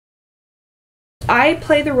I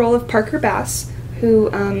play the role of Parker Bass,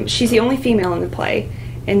 who she's the only female in the play,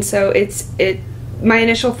 and so my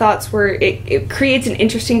initial thoughts were it creates an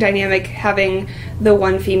interesting dynamic having the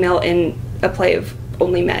one female in a play of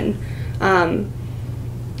only men.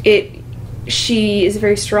 She is a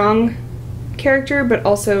very strong character, but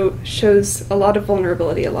also shows a lot of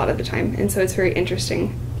vulnerability a lot of the time, and so it's very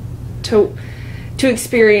interesting to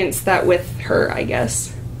experience that with her, I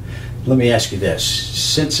guess. Let me ask you this: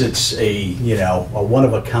 since it's a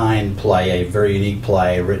one-of-a-kind play, a very unique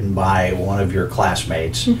play written by one of your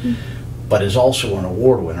classmates, but is also an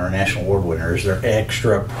award winner, a national award winner, is there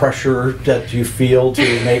extra pressure that you feel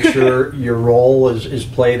to make sure your role is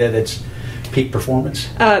played at its peak performance?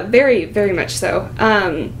 Very, very much so.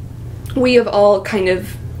 We have all kind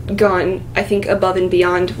of gone, I think, above and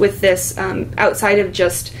beyond with this. Outside of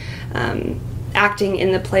just acting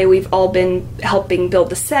in the play, we've all been helping build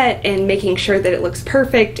the set and making sure that it looks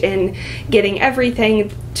perfect and getting everything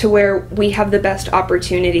to where we have the best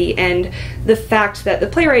opportunity. And the fact that the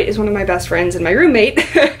playwright is one of my best friends and my roommate,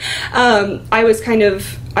 I was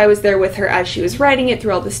there with her as she was writing it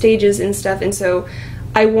through all the stages and stuff, and so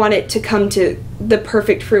I want it to come to the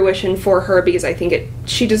perfect fruition for her because I think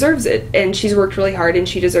she deserves it, and she's worked really hard, and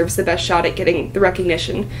she deserves the best shot at getting the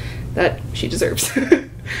recognition that she deserves.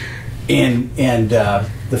 And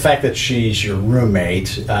the fact that she's your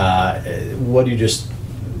roommate, what do you just,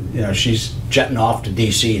 she's jetting off to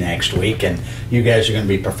D.C. next week, and you guys are going to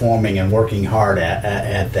be performing and working hard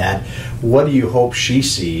at that. What do you hope she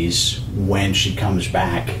sees when she comes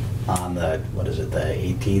back on the, the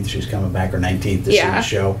 18th she's coming back, or 19th to see the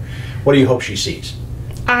show? What do you hope she sees?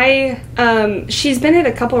 She's been at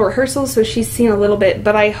a couple of rehearsals, so she's seen a little bit,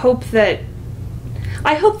 but I hope that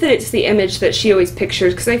it's the image that she always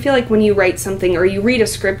pictures, because I feel like when you write something or you read a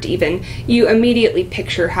script even, you immediately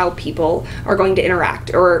picture how people are going to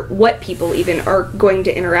interact, or what people even are going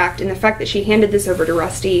to interact, and the fact that she handed this over to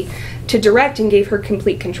Rusty to direct and gave her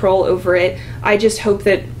complete control over it, I just hope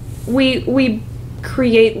that we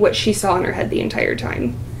create what she saw in her head the entire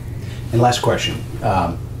time. And last question.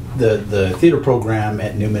 The theater program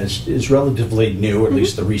at Newman is relatively new, or at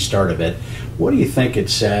least the restart of it. What do you think it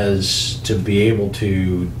says to be able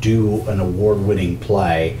to do an award-winning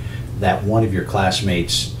play that one of your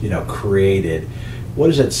classmates, created? What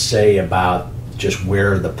does it say about just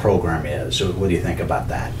where the program is? So what do you think about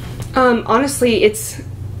that? Honestly,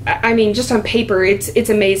 just on paper, it's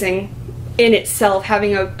amazing in itself,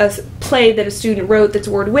 having a play that a student wrote that's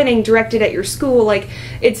award-winning, directed at your school. Like,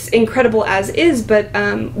 it's incredible as is, but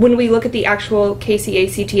when we look at the actual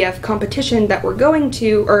KCACTF competition that we're going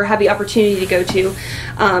to, or have the opportunity to go to,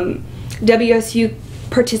 WSU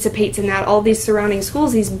participates in that. All these surrounding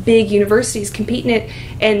schools, these big universities compete in it,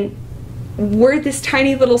 and we're this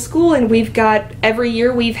tiny little school, and every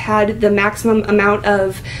year we've had the maximum amount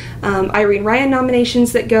of Irene Ryan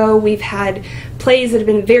nominations that go. We've had plays that have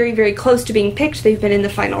been very, very close to being picked. They've been in the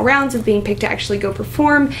final rounds of being picked to actually go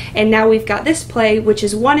perform, and now we've got this play which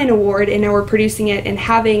has won an award, and now we're producing it and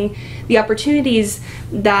having the opportunities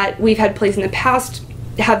that we've had plays in the past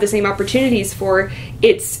have the same opportunities for.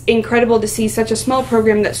 It's incredible to see such a small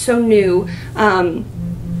program that's so new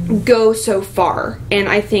go so far, and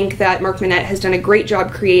I think that Mark Manette has done a great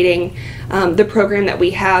job creating the program that we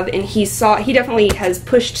have, and he definitely has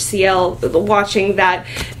pushed CL, watching that,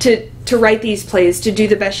 to write these plays, to do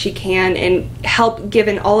the best she can and help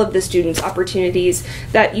giving all of the students opportunities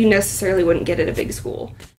that you necessarily wouldn't get at a big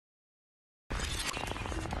school.